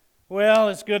Well,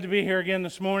 it's good to be here again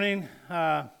this morning.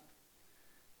 Get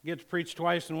to preach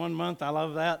twice in 1 month. I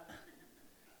love that.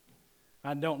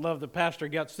 I don't love the pastor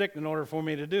got sick in order for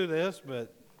me to do this,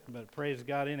 but praise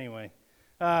God anyway.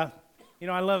 I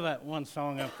love that one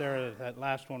song up there, that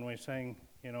last one we sang,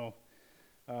 who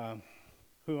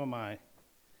am I?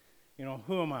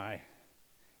 Who am I?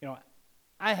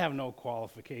 I have no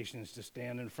qualifications to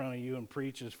stand in front of you and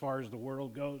preach as far as the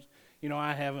world goes.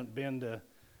 I haven't been to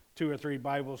 2 or 3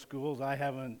 Bible schools. I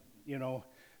haven't, the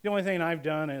only thing I've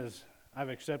done is I've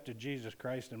accepted Jesus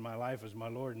Christ in my life as my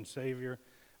Lord and Savior.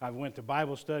 I've went to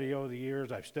Bible study over the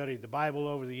years. I've studied the Bible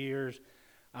over the years.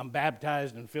 I'm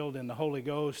baptized and filled in the Holy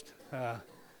Ghost. And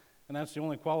that's the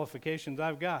only qualifications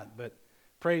I've got. But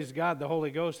praise God, the Holy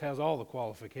Ghost has all the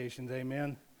qualifications.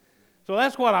 Amen. So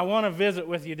that's what I want to visit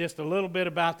with you just a little bit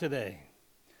about today.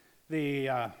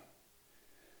 The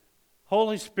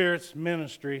Holy Spirit's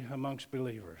ministry amongst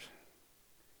believers.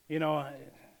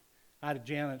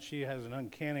 Janet, she has an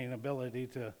uncanny ability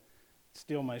to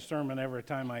steal my sermon every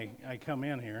time I come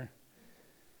in here.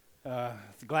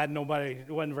 Glad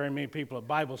wasn't very many people at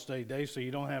Bible study day, so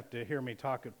you don't have to hear me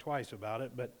talk twice about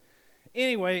it. But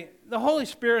anyway, the Holy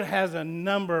Spirit has a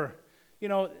number,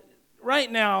 right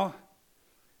now,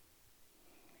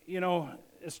 it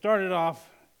started off,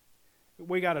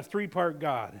 we got a 3-part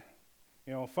God.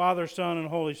 Father, Son, and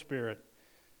Holy Spirit.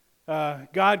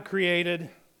 God created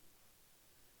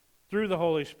through the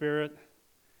Holy Spirit.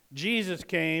 Jesus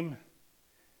came,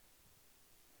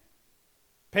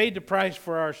 paid the price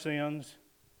for our sins,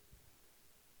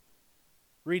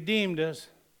 redeemed us,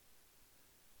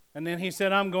 and then he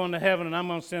said, I'm going to heaven and I'm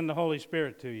going to send the Holy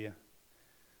Spirit to you.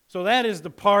 So that is the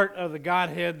part of the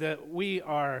Godhead that we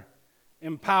are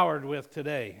empowered with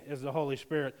today, is the Holy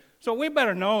Spirit. So we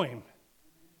better know him.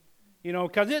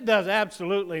 Because it does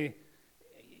absolutely,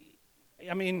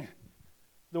 the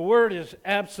Word is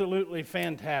absolutely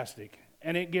fantastic.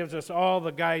 And it gives us all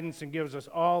the guidance and gives us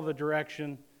all the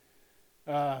direction.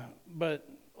 But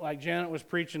like Janet was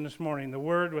preaching this morning, the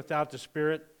Word without the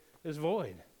Spirit is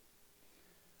void.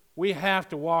 We have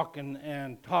to walk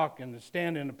and talk and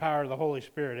stand in the power of the Holy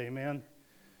Spirit, amen?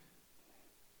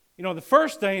 The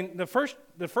first thing, the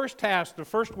first task, the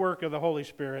first work of the Holy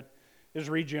Spirit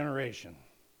is regeneration.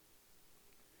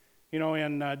 In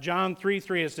John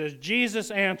 3:3 it says,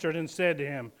 Jesus answered and said to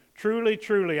him, Truly,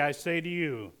 truly, I say to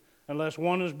you, unless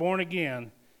one is born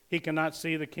again, he cannot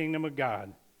see the kingdom of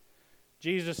God.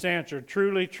 Jesus answered,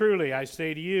 Truly, truly, I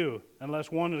say to you,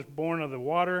 unless one is born of the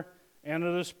water and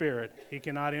of the Spirit, he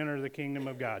cannot enter the kingdom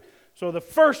of God. So the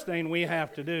first thing we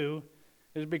have to do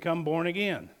is become born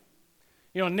again.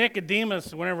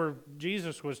 Nicodemus, whenever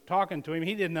Jesus was talking to him,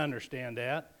 he didn't understand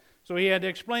that, so he had to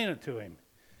explain it to him.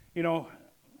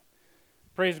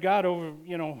 Praise God,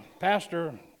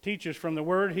 Pastor teaches from the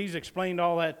Word. He's explained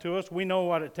all that to us. We know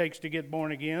what it takes to get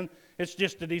born again. It's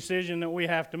just a decision that we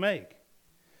have to make.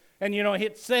 And,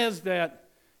 it says that,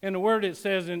 in the Word it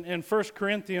says in 1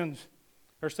 Corinthians,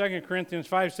 or 2 Corinthians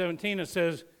 5:17, it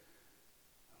says,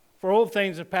 For old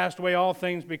things have passed away, all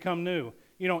things become new.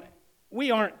 We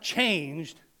aren't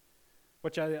changed,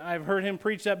 which I've heard him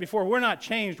preach that before. We're not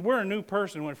changed. We're a new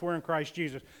person if we're in Christ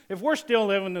Jesus. If we're still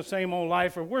living the same old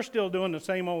life, if we're still doing the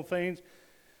same old things,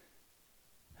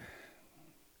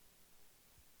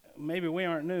 maybe we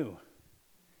aren't new.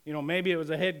 Maybe it was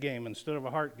a head game instead of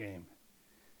a heart game.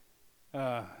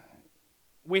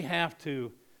 We have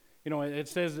to, it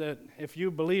says that if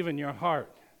you believe in your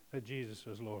heart that Jesus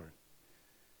is Lord,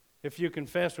 if you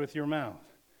confess with your mouth.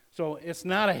 So it's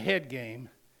not a head game.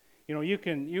 You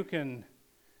can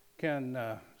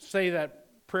say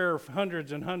that prayer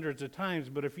hundreds and hundreds of times,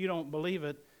 but if you don't believe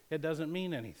it, it doesn't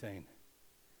mean anything.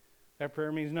 That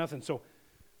prayer means nothing. So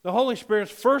the Holy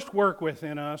Spirit's first work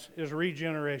within us is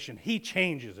regeneration. He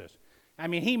changes us.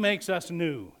 He makes us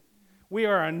new. We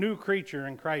are a new creature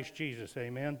in Christ Jesus,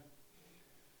 amen?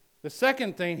 The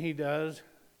second thing he does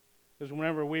is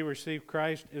whenever we receive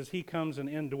Christ is he comes and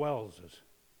indwells us.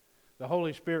 The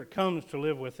Holy Spirit comes to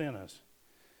live within us.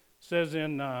 It says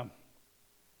in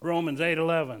Romans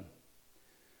 8:11,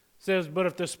 says, But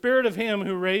if the Spirit of him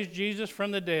who raised Jesus from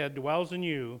the dead dwells in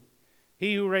you,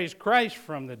 he who raised Christ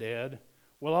from the dead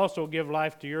will also give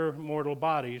life to your mortal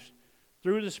bodies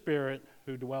through the Spirit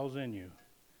who dwells in you.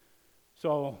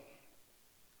 So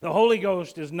the Holy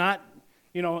Ghost is not,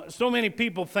 so many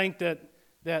people think that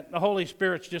the Holy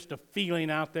Spirit's just a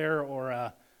feeling out there or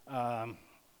a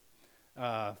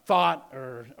thought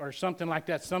or something like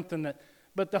that,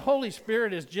 but the Holy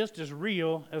Spirit is just as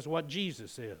real as what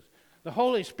Jesus is. The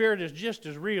Holy Spirit is just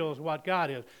as real as what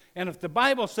God is. And if the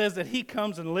Bible says that he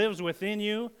comes and lives within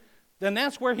you, then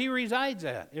that's where He resides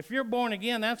at. If you're born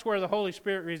again, that's where the Holy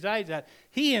Spirit resides at.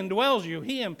 He indwells you.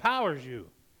 He empowers you.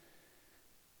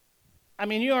 I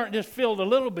mean, you aren't just filled a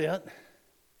little bit.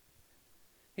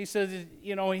 He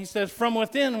says, from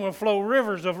within will flow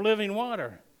rivers of living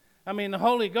water. I mean, the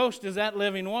Holy Ghost is that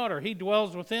living water. He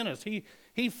dwells within us.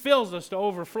 He fills us to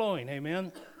overflowing.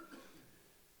 Amen.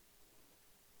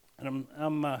 And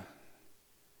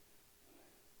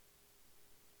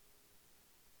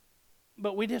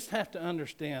but we just have to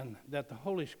understand that the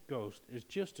Holy Ghost is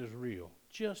just as real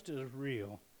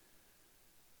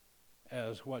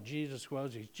as what Jesus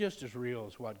was. He's just as real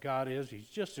as what God is. He's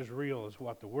just as real as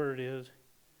what the Word is.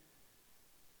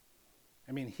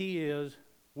 I mean, He is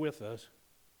with us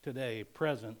today,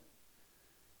 present.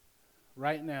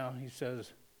 Right now, He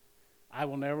says, I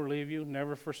will never leave you,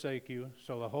 never forsake you.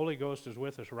 So the Holy Ghost is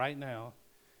with us right now.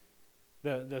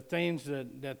 The things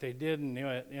that they did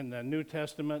in the New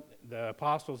Testament, the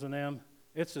apostles and them,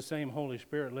 it's the same Holy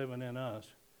Spirit living in us.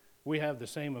 We have the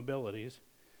same abilities.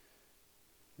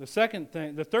 The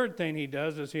third thing He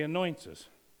does is He anoints us.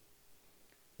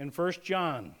 In 1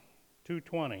 John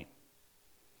 2:20,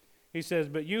 He says,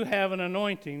 but you have an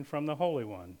anointing from the Holy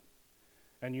One,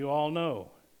 and you all know.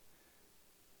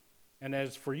 And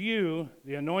as for you,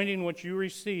 the anointing which you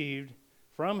received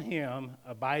from Him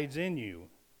abides in you.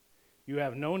 You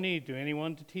have no need to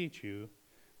anyone to teach you,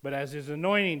 but as His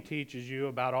anointing teaches you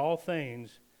about all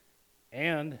things,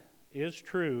 and is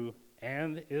true,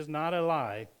 and is not a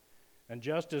lie, and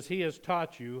just as He has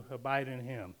taught you, abide in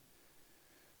Him.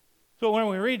 So when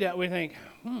we read that, we think,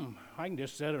 I can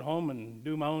just sit at home and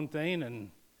do my own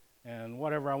thing and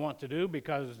whatever I want to do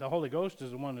because the Holy Ghost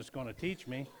is the one that's going to teach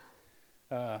me.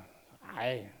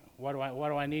 What do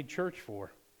I need church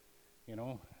for? If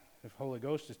the Holy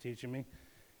Ghost is teaching me.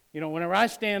 Whenever I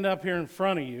stand up here in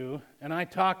front of you and I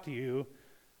talk to you,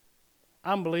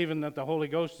 I'm believing that the Holy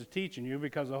Ghost is teaching you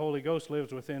because the Holy Ghost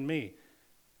lives within me.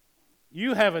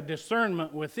 You have a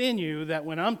discernment within you that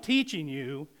when I'm teaching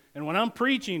you and when I'm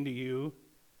preaching to you,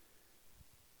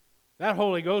 that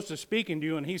Holy Ghost is speaking to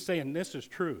you and He's saying, this is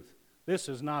truth. This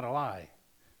is not a lie.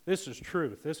 This is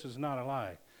truth. This is not a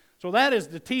lie. So that is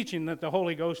the teaching that the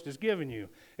Holy Ghost is giving you.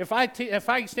 If I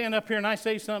stand up here and I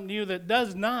say something to you that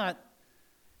does not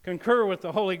concur with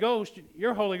the Holy Ghost,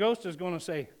 your Holy Ghost is going to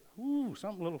say, ooh,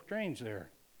 something a little strange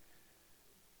there.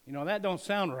 That don't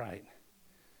sound right.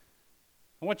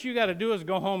 And what you got to do is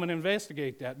go home and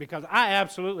investigate that, because I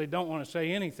absolutely don't want to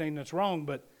say anything that's wrong,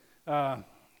 but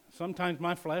sometimes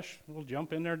my flesh will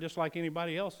jump in there just like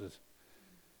anybody else's.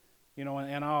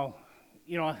 And I'll,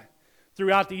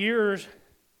 throughout the years,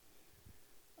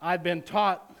 I've been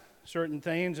taught certain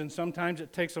things, and sometimes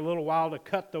it takes a little while to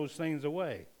cut those things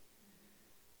away.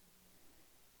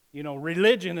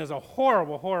 Religion is a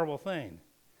horrible, horrible thing.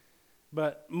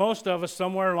 But most of us,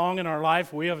 somewhere along in our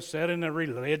life, we have sat in a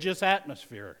religious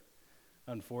atmosphere,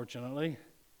 unfortunately.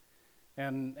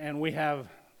 And we have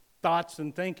thoughts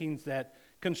and thinkings that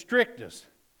constrict us.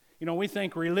 We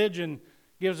think religion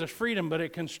gives us freedom, but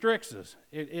it constricts us.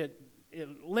 It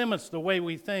limits the way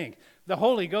we think. The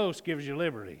Holy Ghost gives you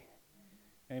liberty.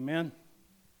 Amen?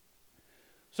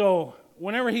 So,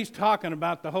 whenever He's talking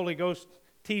about the Holy Ghost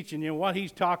teaching you, what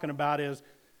He's talking about is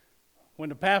when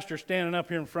the pastor's standing up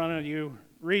here in front of you,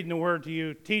 reading the Word to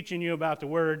you, teaching you about the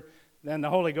Word, then the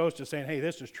Holy Ghost is saying, hey,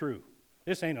 this is true.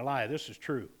 This ain't a lie. This is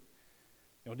true.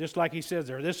 Just like He says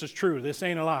there, this is true. This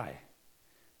ain't a lie.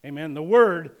 Amen. The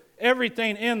Word,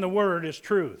 everything in the Word is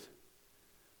truth.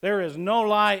 There is no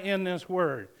lie in this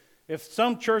Word. If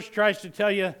some church tries to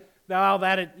tell you,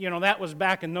 that was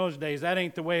back in those days, that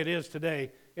ain't the way it is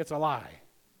today, it's a lie.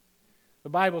 The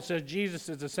Bible says Jesus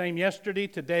is the same yesterday,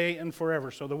 today, and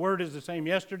forever. So the Word is the same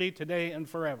yesterday, today, and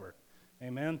forever.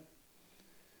 Amen.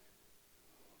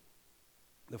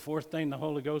 The fourth thing the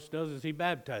Holy Ghost does is He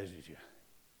baptizes you.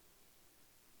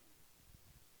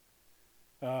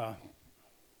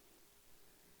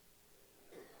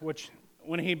 Which,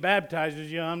 when He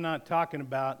baptizes you, I'm not talking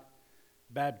about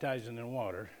baptizing in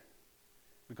water,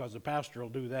 because the pastor will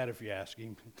do that if you ask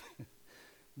him.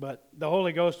 But the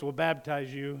Holy Ghost will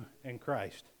baptize you in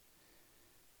Christ.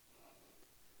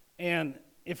 And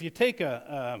if you take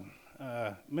a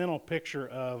mental picture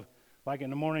of, like in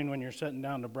the morning when you're sitting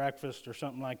down to breakfast or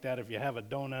something like that, if you have a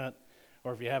donut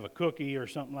or if you have a cookie or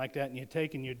something like that,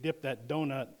 and you dip that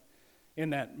donut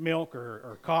in that milk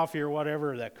or coffee or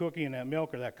whatever, that cookie in that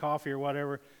milk or that coffee or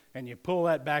whatever, and you pull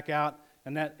that back out,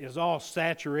 and that is all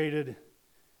saturated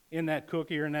in that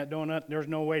cookie or in that donut. There's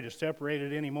no way to separate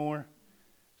it anymore.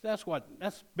 That's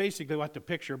basically what the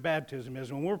picture of baptism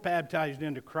is. When we're baptized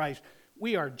into Christ,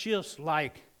 we are just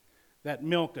like that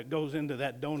milk that goes into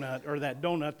that donut, or that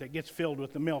donut that gets filled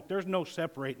with the milk. There's no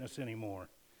separating us anymore.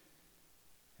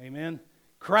 Amen?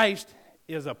 Christ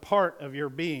is a part of your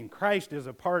being. Christ is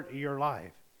a part of your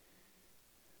life.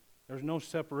 There's no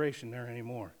separation there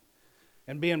anymore.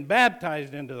 And being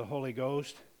baptized into the Holy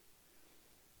Ghost,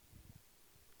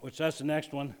 which that's the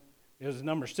next one, is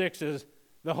number 6, is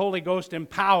the Holy Ghost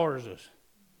empowers us.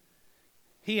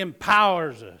 He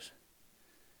empowers us.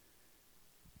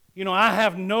 You know, I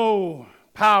have no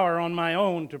power on my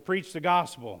own to preach the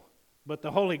gospel, but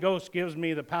the Holy Ghost gives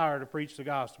me the power to preach the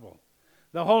gospel.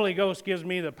 The Holy Ghost gives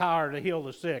me the power to heal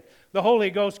the sick. The Holy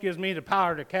Ghost gives me the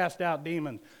power to cast out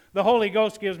demons. The Holy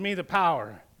Ghost gives me the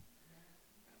power.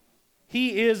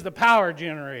 He is the power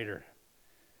generator.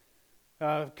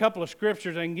 A couple of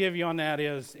scriptures I can give you on that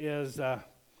is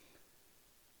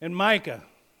in Micah,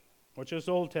 which is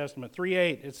Old Testament,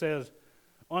 3:8. It says,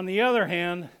 "On the other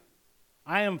hand,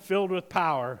 I am filled with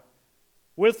power,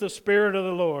 with the Spirit of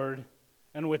the Lord,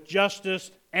 and with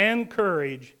justice and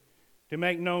courage, to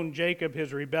make known Jacob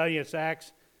his rebellious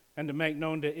acts, and to make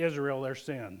known to Israel their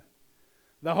sin."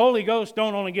 The Holy Ghost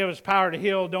don't only give us power to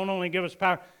heal, don't only give us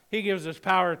power, He gives us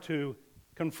power to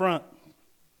confront.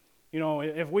 You know,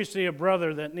 if we see a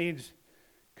brother that needs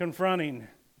confronting,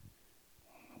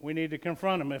 we need to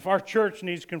confront him. If our church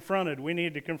needs confronted, we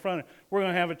need to confront it. We're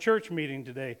going to have a church meeting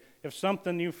today. If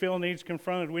something you feel needs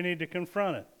confronted, we need to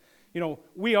confront it. You know,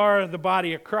 we are the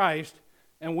body of Christ,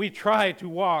 and we try to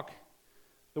walk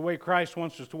the way Christ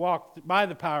wants us to walk by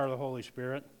the power of the Holy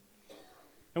Spirit.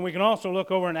 And we can also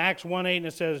look over in Acts 1:8, and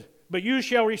it says, "But you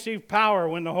shall receive power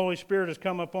when the Holy Spirit has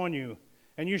come upon you,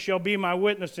 and you shall be my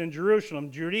witness in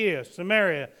Jerusalem, Judea,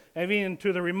 Samaria, and even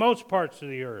to the remote parts of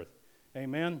the earth."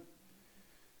 Amen.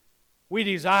 We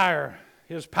desire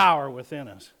His power within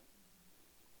us.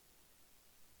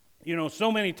 You know,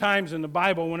 so many times in the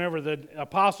Bible, whenever the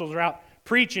apostles are out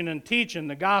preaching and teaching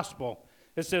the gospel,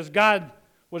 it says God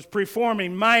was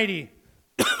performing mighty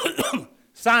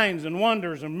signs and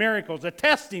wonders and miracles,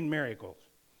 attesting miracles,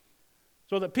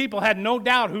 so that people had no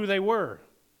doubt who they were.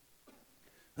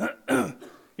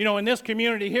 You know, in this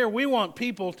community here, we want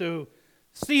people to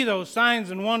see those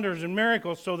signs and wonders and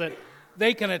miracles so that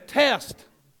they can attest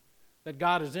that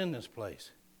God is in this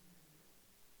place.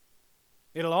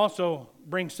 It'll also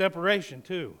bring separation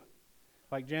too.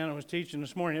 Like Janet was teaching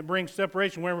this morning, it brings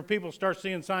separation. Whenever people start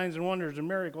seeing signs and wonders and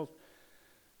miracles,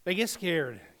 they get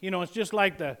scared. You know, it's just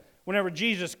like whenever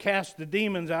Jesus cast the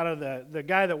demons out of the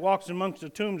guy that walks amongst the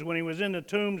tombs, when he was in the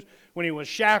tombs, when he was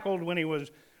shackled, when he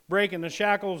was breaking the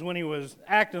shackles, when he was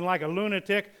acting like a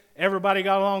lunatic, everybody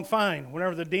got along fine.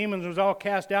 Whenever the demons was all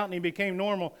cast out and he became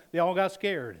normal, they all got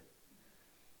scared.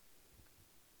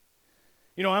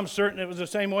 You know, I'm certain it was the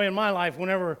same way in my life.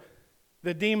 Whenever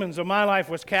the demons of my life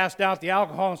was cast out, the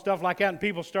alcohol and stuff like that, and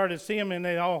people started seeing him, and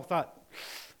they all thought,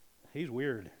 he's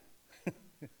weird.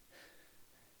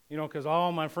 You know, because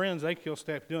all my friends, they still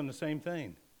kept doing the same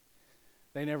thing.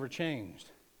 They never changed.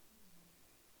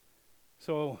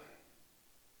 So,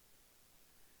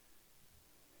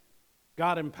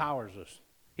 God empowers us.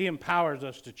 He empowers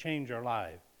us to change our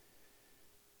life.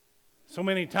 So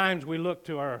many times we look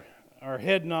to our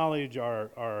head knowledge,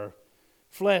 our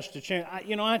flesh to change.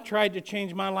 I tried to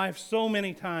change my life so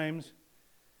many times,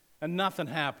 and nothing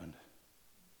happened.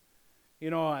 You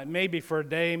know, maybe for a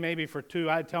day, maybe for 2,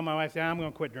 I'd tell my wife, I'm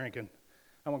going to quit drinking.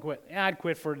 I'm going to quit. I'd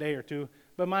quit for a day or 2,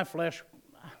 but my flesh,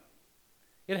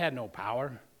 it had no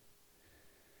power.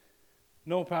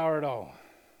 No power at all.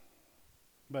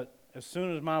 But as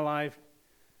soon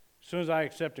as I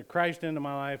accepted Christ into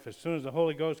my life, as soon as the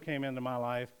Holy Ghost came into my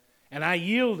life, and I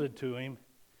yielded to Him,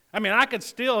 I mean, I could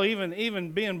still,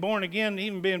 even being born again,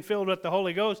 even being filled with the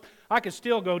Holy Ghost, I could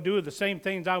still go do the same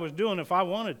things I was doing if I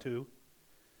wanted to.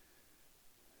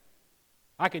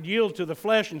 I could yield to the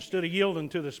flesh instead of yielding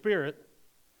to the Spirit,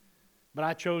 but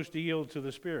I chose to yield to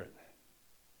the Spirit.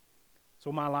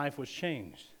 So my life was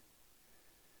changed.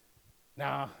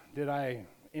 Now, did I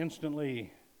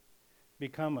instantly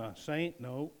become a saint?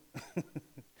 No.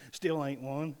 Still ain't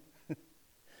one.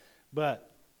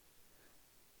 But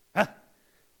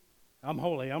I'm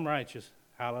holy, I'm righteous.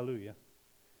 Hallelujah.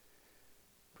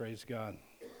 Praise God.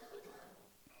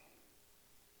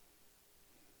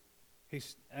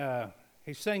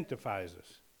 He sanctifies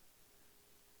us.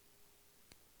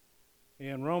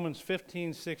 In Romans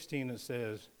 15:16 it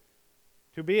says,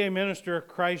 "To be a minister of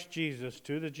Christ Jesus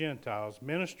to the Gentiles,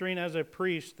 ministering as a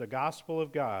priest the gospel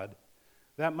of God,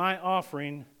 that my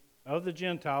offering of the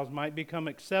Gentiles might become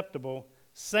acceptable,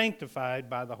 sanctified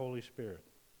by the Holy Spirit."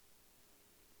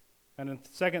 And in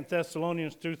 2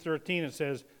 Thessalonians 2:13 it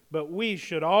says, "But we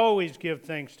should always give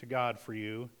thanks to God for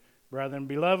you, brethren,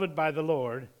 beloved by the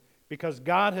Lord, because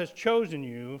God has chosen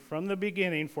you from the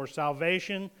beginning for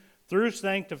salvation through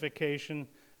sanctification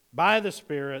by the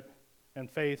Spirit and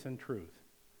faith and truth.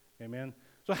 Amen.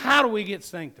 So how do we get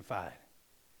sanctified?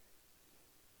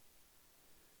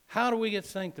 How do we get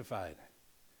sanctified?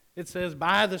 It says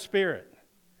by the Spirit.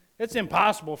 It's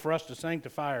impossible for us to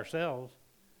sanctify ourselves.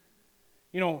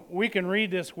 You know, we can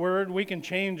read this word, we can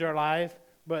change our life,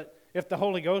 but if the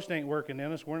Holy Ghost ain't working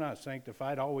in us, we're not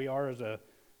sanctified. All we are is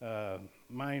a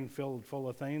mind filled full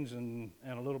of things and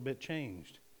a little bit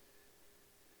changed.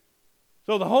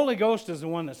 So the Holy Ghost is the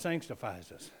one that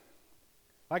sanctifies us.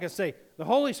 Like I say, the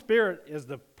Holy Spirit is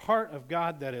the part of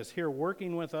God that is here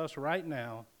working with us right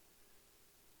now.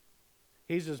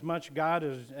 He's as much God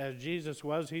as Jesus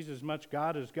was. He's as much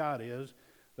God as God is.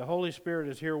 The Holy Spirit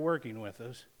is here working with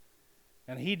us.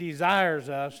 And He desires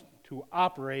us to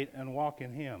operate and walk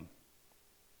in Him.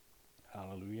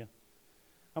 Hallelujah.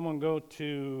 I'm going to go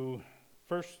to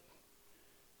 1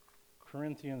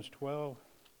 Corinthians 12.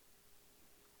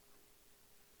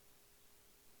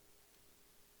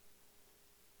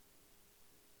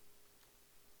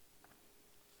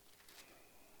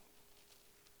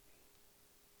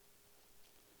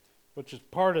 Which is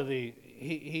part of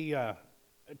he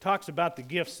talks about the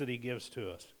gifts that He gives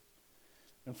to us.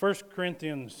 In 1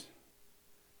 Corinthians,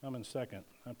 I'm in second.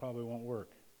 That probably won't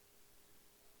work.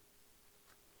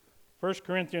 1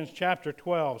 Corinthians chapter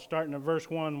 12, starting at verse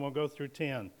 1, we'll go through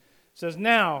 10. It says,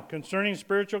 "Now, concerning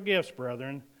spiritual gifts,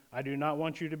 brethren, I do not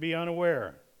want you to be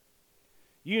unaware.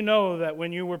 You know that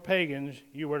when you were pagans,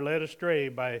 you were led astray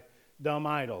by dumb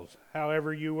idols,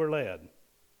 however you were led.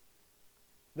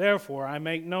 Therefore, I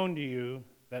make known to you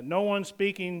that no one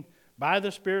speaking by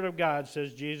the Spirit of God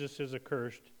says Jesus is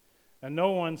accursed, and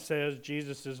no one says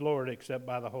Jesus is Lord except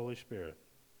by the Holy Spirit.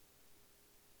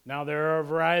 Now there are a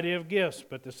variety of gifts,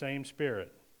 but the same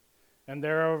Spirit. And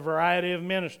there are a variety of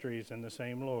ministries, and the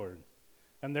same Lord.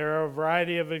 And there are a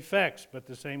variety of effects, but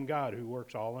the same God who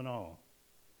works all in all.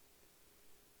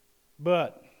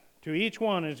 But to each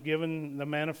one is given the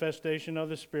manifestation of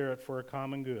the Spirit for a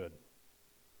common good."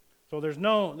 So there's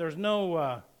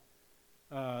no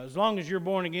as long as you're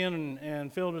born again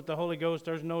and filled with the Holy Ghost,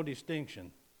 there's no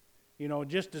distinction. You know,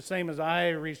 just the same as I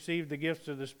received the gifts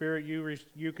of the Spirit,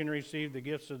 you can receive the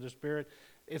gifts of the Spirit.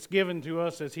 It's given to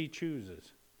us as He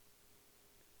chooses,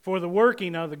 for the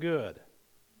working of the good.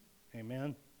 Amen.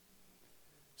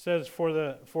 It says,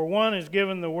 for one is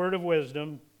given the word of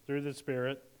wisdom through the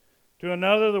Spirit, to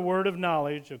another the word of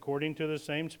knowledge according to the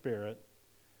same Spirit,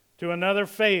 to another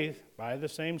faith by the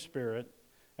same Spirit,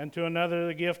 and to another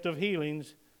the gift of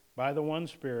healings by the one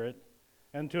Spirit,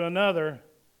 and to another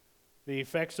the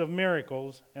effects of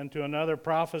miracles, and to another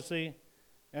prophecy,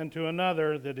 and to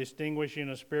another the distinguishing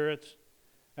of spirits,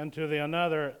 and to the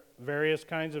another various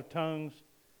kinds of tongues,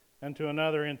 and to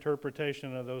another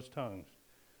interpretation of those tongues.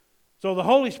 So the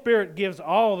Holy Spirit gives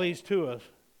all these to us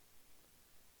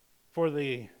for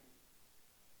the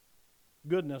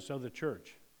goodness of the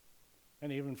church,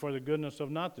 and even for the goodness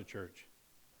of not the church.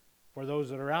 For those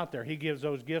that are out there, He gives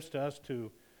those gifts to us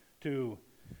to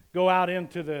go out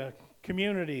into the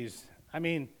communities. I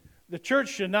mean, the church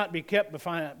should not be kept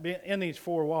in these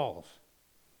four walls.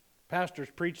 Pastors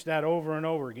preach that over and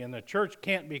over again. The church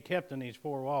can't be kept in these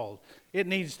four walls. It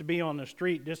needs to be on the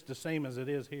street just the same as it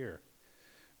is here.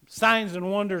 Signs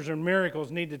and wonders and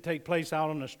miracles need to take place out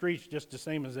on the streets just the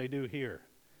same as they do here.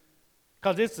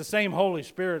 Because it's the same Holy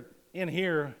Spirit in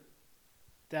here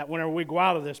that whenever we go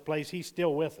out of this place, He's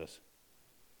still with us.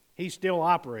 He's still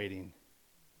operating.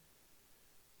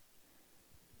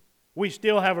 We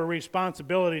still have a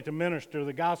responsibility to minister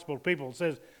the gospel to people. It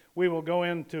says we will go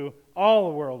into all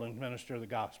the world and minister the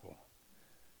gospel.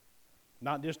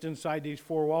 Not just inside these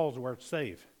four walls where it's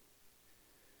safe.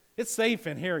 It's safe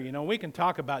in here, you know. We can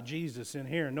talk about Jesus in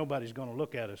here and nobody's going to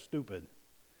look at us stupid.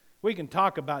 We can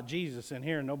talk about Jesus in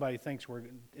here and nobody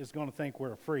is going to think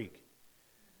we're a freak.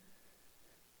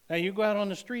 Now you go out on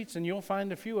the streets and you'll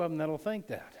find a few of them that'll think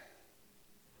that.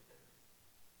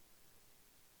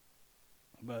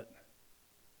 But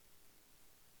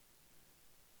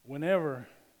whenever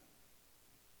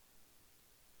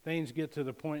things get to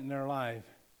the point in their life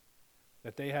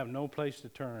that they have no place to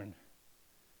turn,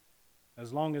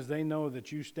 as long as they know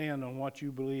that you stand on what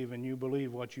you believe and you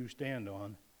believe what you stand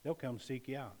on, they'll come seek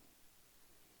you out.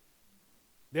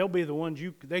 They'll be the ones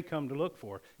they come to look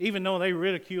for. Even though they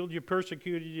ridiculed you,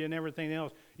 persecuted you, and everything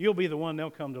else, you'll be the one they'll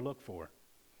come to look for.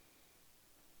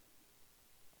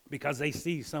 Because they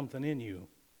see something in you.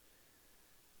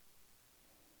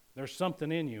 There's something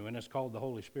in you, and it's called the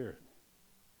Holy Spirit.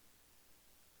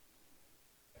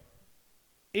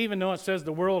 Even though it says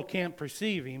the world can't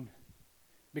perceive Him,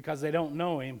 because they don't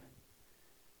know Him,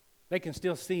 they can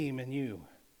still see Him in you.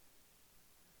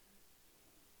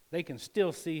 They can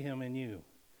still see Him in you.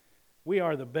 We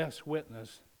are the best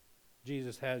witness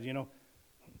Jesus has. You know,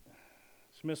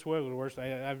 Smith Wigglesworth,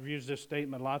 I've used this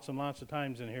statement lots and lots of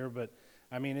times in here, but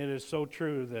I mean, it is so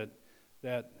true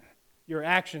that your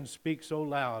actions speak so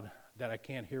loud that I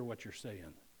can't hear what you're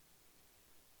saying.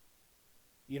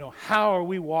 You know, how are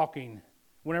we walking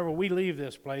whenever we leave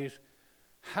this place?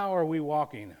 How are we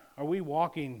walking? Are we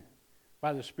walking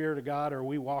by the Spirit of God, or are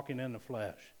we walking in the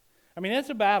flesh? I mean, it's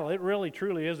a battle. It really,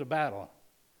 truly is a battle.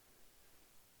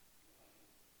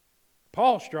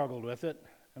 Paul struggled with it,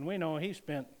 and we know he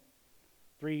spent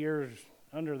 3 years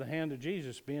under the hand of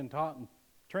Jesus being taught and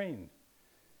trained.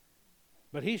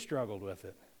 But he struggled with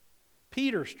it.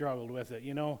 Peter struggled with it,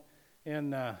 you know.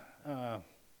 And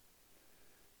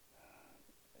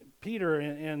Peter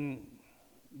in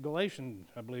Galatians,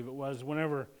 I believe it was,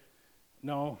 let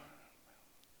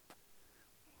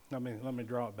me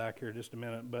draw it back here just a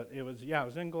minute. But it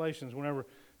was in Galatians whenever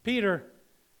Peter,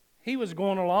 he was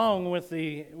going along with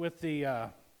the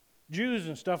Jews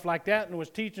and stuff like that, and was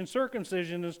teaching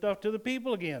circumcision and stuff to the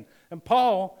people again. And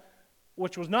Paul,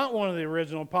 which was not one of the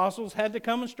original apostles, had to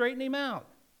come and straighten him out.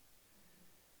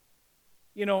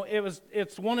 You know,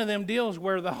 it's one of them deals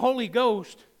where the Holy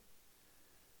Ghost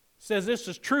says this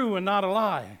is true and not a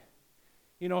lie.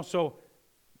 You know, so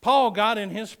Paul got in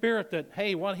his spirit that,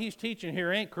 hey, what he's teaching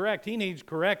here ain't correct. He needs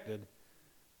corrected.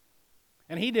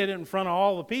 And he did it in front of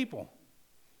all the people.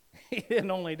 He didn't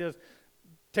only just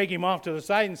take him off to the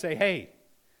side and say, hey,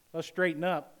 let's straighten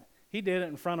up. He did it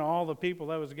in front of all the people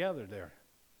that was gathered there.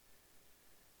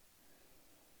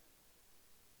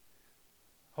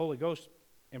 Holy Ghost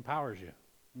empowers you,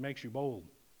 makes you bold.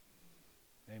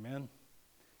 Amen.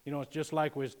 You know, it's just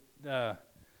like with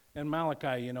in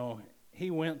Malachi, you know, he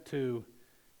went to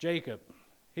Jacob,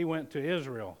 he went to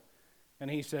Israel, and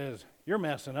he says, you're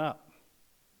messing up.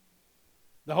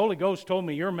 The Holy Ghost told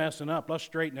me you're messing up. Let's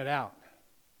straighten it out.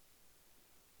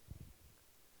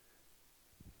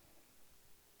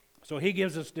 So he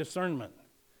gives us discernment.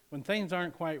 When things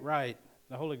aren't quite right,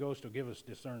 the Holy Ghost will give us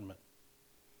discernment.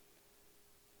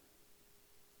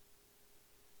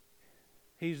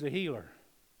 He's the healer.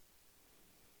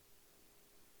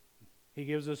 He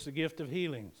gives us the gift of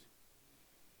healings.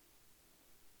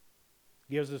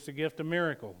 Gives us the gift of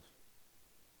miracles.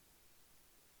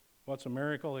 What's a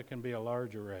miracle? It can be a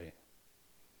large array.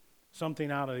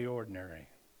 Something out of the ordinary.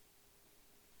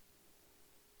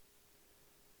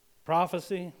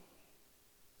 Prophecy,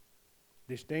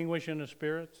 distinguishing the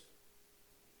spirits.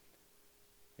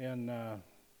 In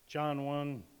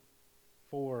John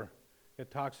 1:4,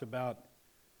 it talks about,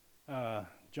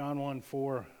 John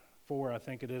 1:4, I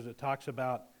think it is, it talks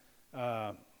about,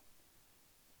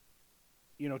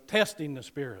 testing the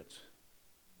spirits.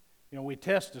 You know, we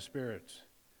test the spirits.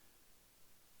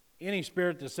 Any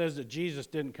spirit that says that Jesus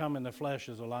didn't come in the flesh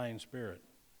is a lying spirit.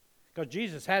 Because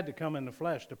Jesus had to come in the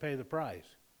flesh to pay the price.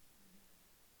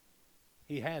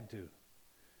 He had to.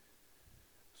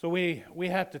 So we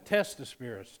have to test the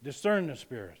spirits, discern the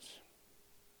spirits.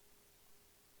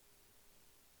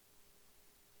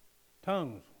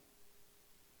 Tongues.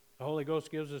 The Holy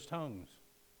Ghost gives us tongues.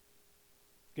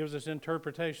 Gives us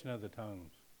interpretation of the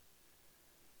tongues.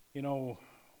 You know,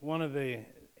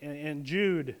 in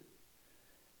Jude,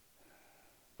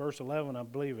 verse 11, I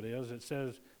believe it is, it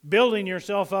says, building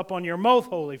yourself up on your most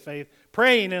holy faith,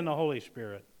 praying in the Holy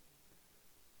Spirit.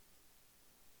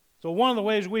 So one of the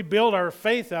ways we build our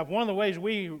faith up, one of the ways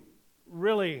we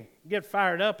really get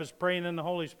fired up is praying in the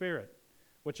Holy Spirit,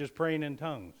 which is praying in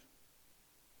tongues.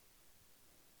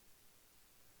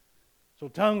 So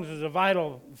tongues is a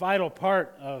vital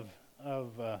part of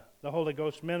the Holy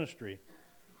Ghost ministry.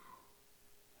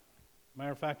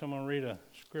 Matter of fact, I'm going to read a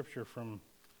scripture from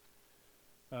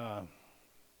 1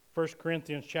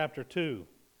 Corinthians chapter 2.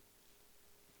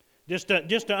 Just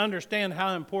to understand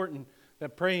how important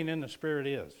that praying in the Spirit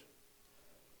is.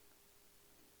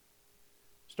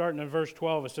 Starting in verse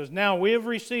 12, it says, now we have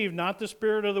received not the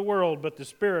spirit of the world, but the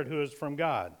Spirit who is from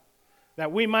God,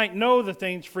 that we might know the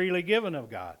things freely given of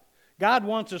God. God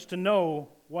wants us to know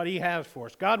what He has for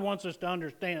us. God wants us to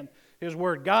understand His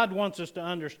Word. God wants us to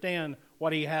understand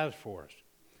what He has for us.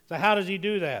 So how does He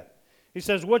do that? He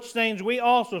says, which things we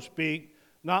also speak,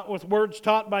 not with words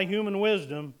taught by human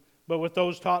wisdom, but with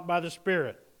those taught by the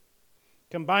Spirit,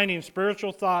 combining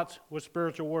spiritual thoughts with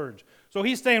spiritual words. So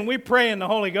he's saying we pray in the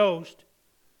Holy Ghost,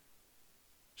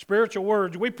 spiritual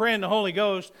words. We pray in the Holy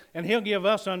Ghost, and He'll give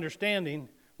us understanding.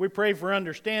 We pray for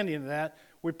understanding of that.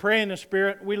 We pray in the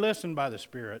Spirit. We listen by the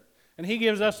Spirit. And He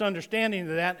gives us understanding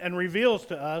of that and reveals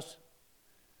to us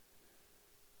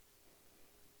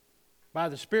By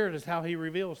the Spirit is how He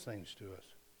reveals things to us.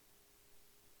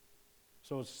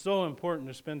 So it's so important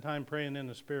to spend time praying in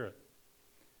the Spirit.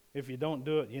 If you don't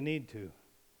do it, you need to.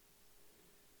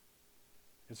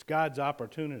 It's God's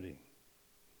opportunity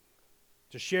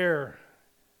to share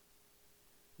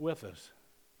with us.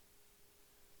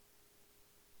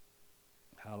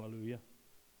 Hallelujah.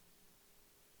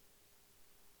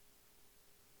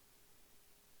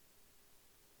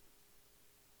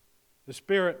 The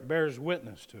Spirit bears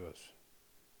witness to us.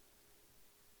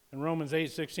 In Romans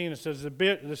 8:16 it says,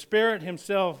 the Spirit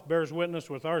Himself bears witness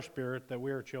with our spirit that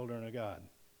we are children of God.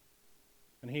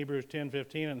 In Hebrews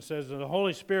 10:15 it says that the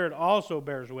Holy Spirit also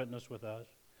bears witness with us.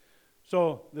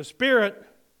 So the Spirit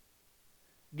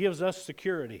gives us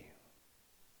security.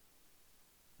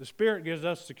 The Spirit gives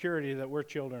us security that we're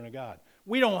children of God.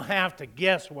 We don't have to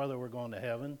guess whether we're going to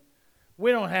heaven.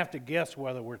 We don't have to guess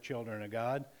whether we're children of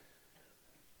God.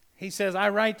 He says, I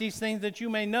write these things that you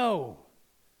may know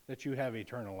that you have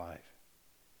eternal life.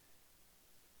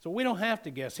 So we don't have to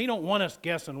guess. He don't want us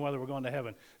guessing whether we're going to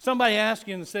heaven. Somebody asks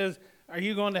you and says, are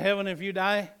you going to heaven if you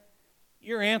die?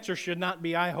 Your answer should not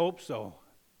be, I hope so.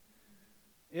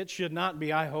 It should not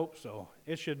be, I hope so.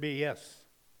 It should be yes.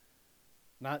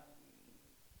 Not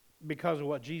because of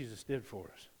what Jesus did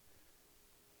for us.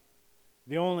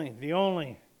 The only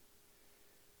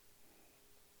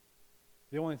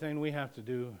thing we have to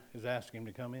do is ask Him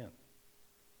to come in.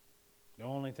 The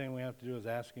only thing we have to do is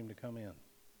ask Him to come in.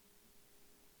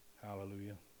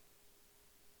 Hallelujah.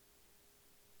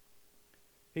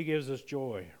 He gives us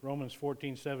joy. Romans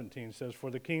 14:17 says,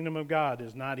 for the kingdom of God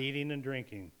is not eating and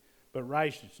drinking, but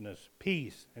righteousness,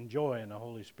 peace, and joy in the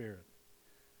Holy Spirit.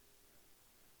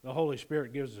 The Holy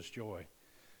Spirit gives us joy.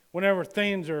 Whenever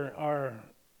things are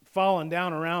falling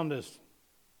down around us,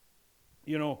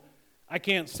 you know, I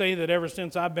can't say that ever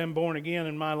since I've been born again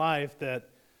in my life that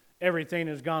everything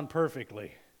has gone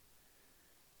perfectly.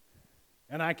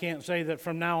 And I can't say that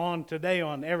from now on, today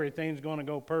on, everything's going to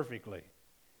go perfectly.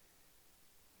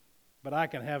 But I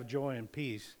can have joy and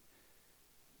peace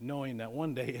knowing that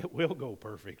one day it will go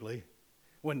perfectly.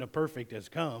 When the perfect has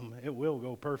come, it will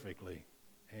go perfectly.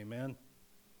 Amen.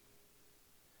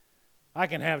 I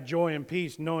can have joy and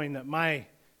peace knowing that my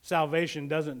salvation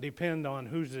doesn't depend on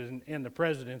who's in the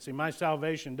presidency. My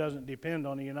salvation doesn't depend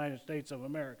on the United States of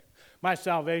America. My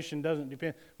salvation doesn't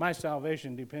depend. My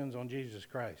salvation depends on Jesus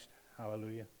Christ.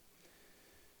 Hallelujah.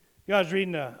 You know, I was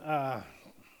reading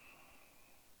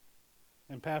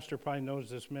and Pastor probably knows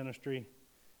this ministry,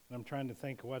 and I'm trying to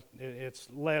think what it's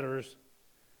letters,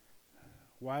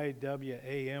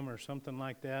 YWAM or something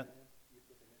like that.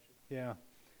 Yeah.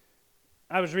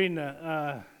 I was reading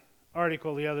an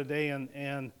article the other day,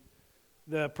 and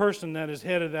the person that is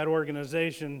head of that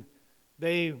organization,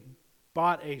 they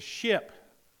bought a ship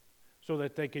so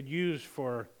that they could use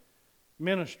for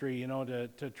ministry, you know,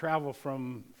 to travel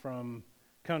from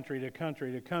country to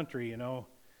country to country, you know.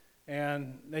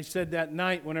 And they said that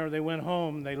night whenever they went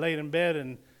home, they laid in bed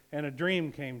and a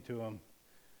dream came to them,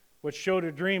 which showed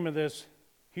a dream of this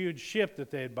huge ship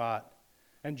that they had bought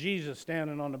and Jesus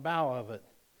standing on the bow of it.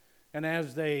 And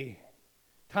as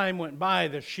time went by,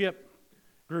 the ship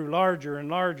grew larger and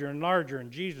larger and larger,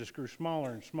 and Jesus grew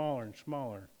smaller and smaller and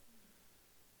smaller.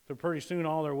 So pretty soon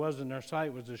all there was in their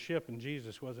sight was the ship, and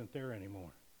Jesus wasn't there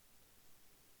anymore.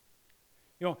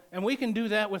 You know, and we can do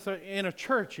that in a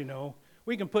church, you know.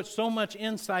 We can put so much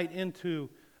insight into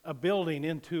a building,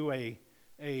 into a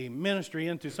ministry,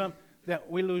 into something, that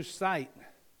we lose sight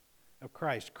of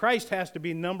Christ. Christ has to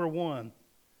be number one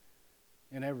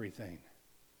in everything.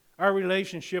 Our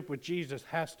relationship with Jesus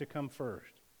has to come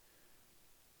first.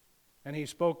 And he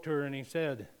spoke to her and he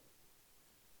said,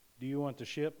 do you want the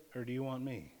ship or do you want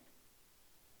me?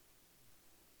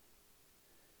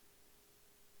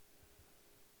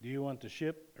 Do you want the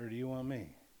ship or do you want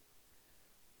me?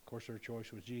 Of course, her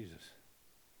choice was Jesus.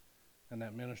 And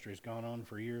that ministry has gone on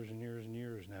for years and years and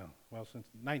years now. Well, since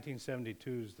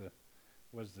 1972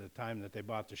 was the time that they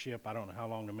bought the ship. I don't know how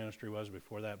long the ministry was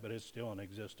before that, but it's still in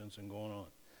existence and going on.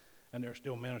 And they're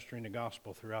still ministering the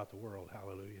gospel throughout the world.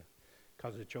 Hallelujah.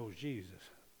 Because it chose Jesus.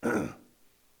 Amen.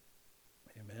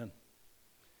 You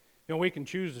know, we can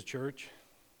choose the church.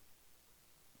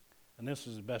 And this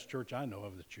is the best church I know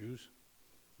of to choose.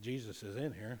 Jesus is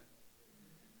in here.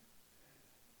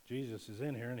 Jesus is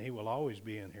in here, and he will always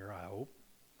be in here, I hope.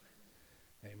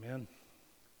 Amen.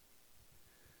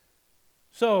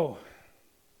 So,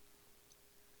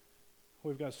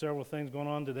 we've got several things going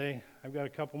on today. I've got a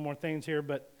couple more things here,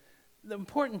 but the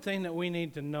important thing that we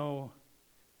need to know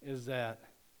is that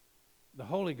the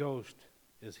Holy Ghost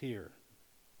is here.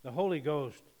 The Holy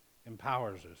Ghost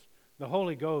empowers us. The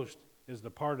Holy Ghost is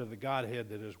the part of the Godhead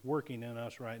that is working in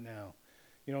us right now.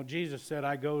 You know, Jesus said,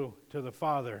 I go to the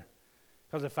Father,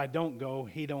 because if I don't go,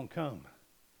 he don't come.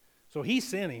 So he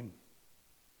sent him.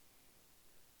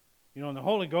 You know, and the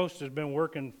Holy Ghost has been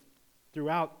working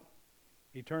throughout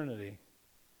eternity.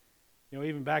 You know,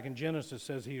 even back in Genesis, it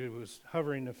says he was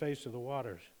hovering the face of the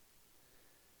waters.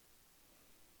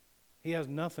 He has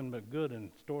nothing but good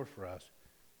in store for us.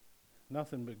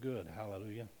 Nothing but good.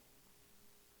 Hallelujah.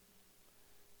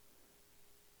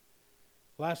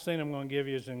 Last thing I'm going to give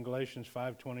you is in Galatians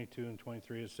 5:22 and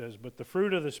 23. It says, but the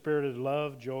fruit of the Spirit is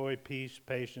love, joy, peace,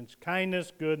 patience,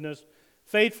 kindness, goodness,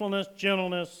 faithfulness,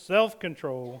 gentleness,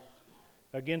 self-control.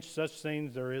 Against such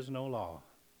things there is no law.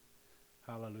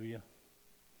 Hallelujah.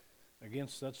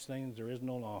 Against such things there is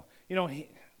no law. You know,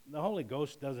 the Holy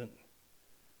Ghost doesn't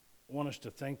want us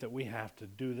to think that we have to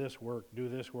do this work, do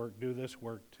this work, do this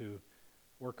work to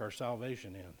work our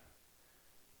salvation in.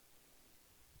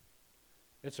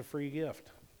 It's a free gift.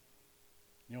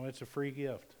 You know, it's a free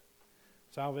gift.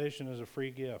 Salvation is a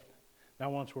free gift. Now,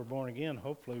 once we're born again,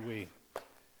 hopefully we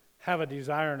have a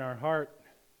desire in our heart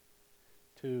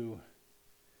to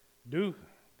do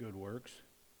good works,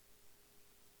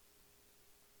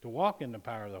 to walk in the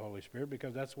power of the Holy Spirit,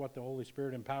 because that's what the Holy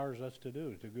Spirit empowers us to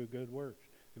do good works,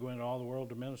 to go into all the world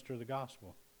to minister the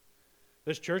gospel.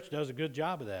 This church does a good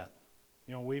job of that.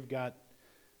 You know, we've got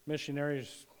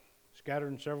missionaries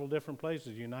scattered in several different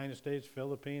places, United States,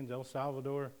 Philippines, El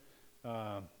Salvador.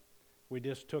 We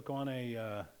just took on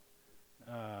a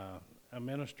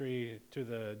ministry to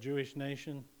the Jewish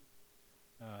nation.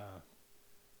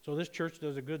 So this church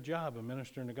does a good job of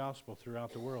ministering the gospel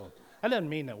throughout the world. That doesn't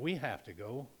mean that we have to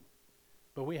go,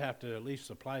 but we have to at least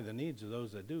supply the needs of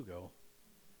those that do go.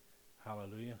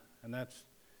 Hallelujah. And that's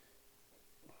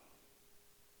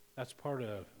part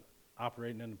of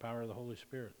operating in the power of the Holy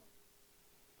Spirit.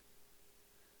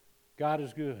 God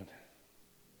is good.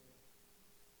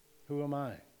 Who am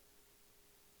I?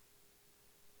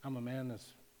 I'm a man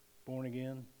that's born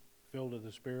again, filled with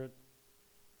the Spirit,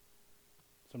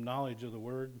 some knowledge of the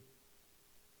Word.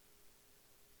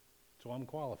 So I'm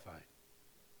qualified.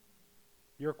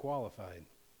 You're qualified.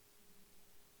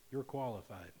 You're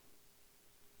qualified.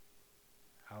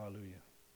 Hallelujah.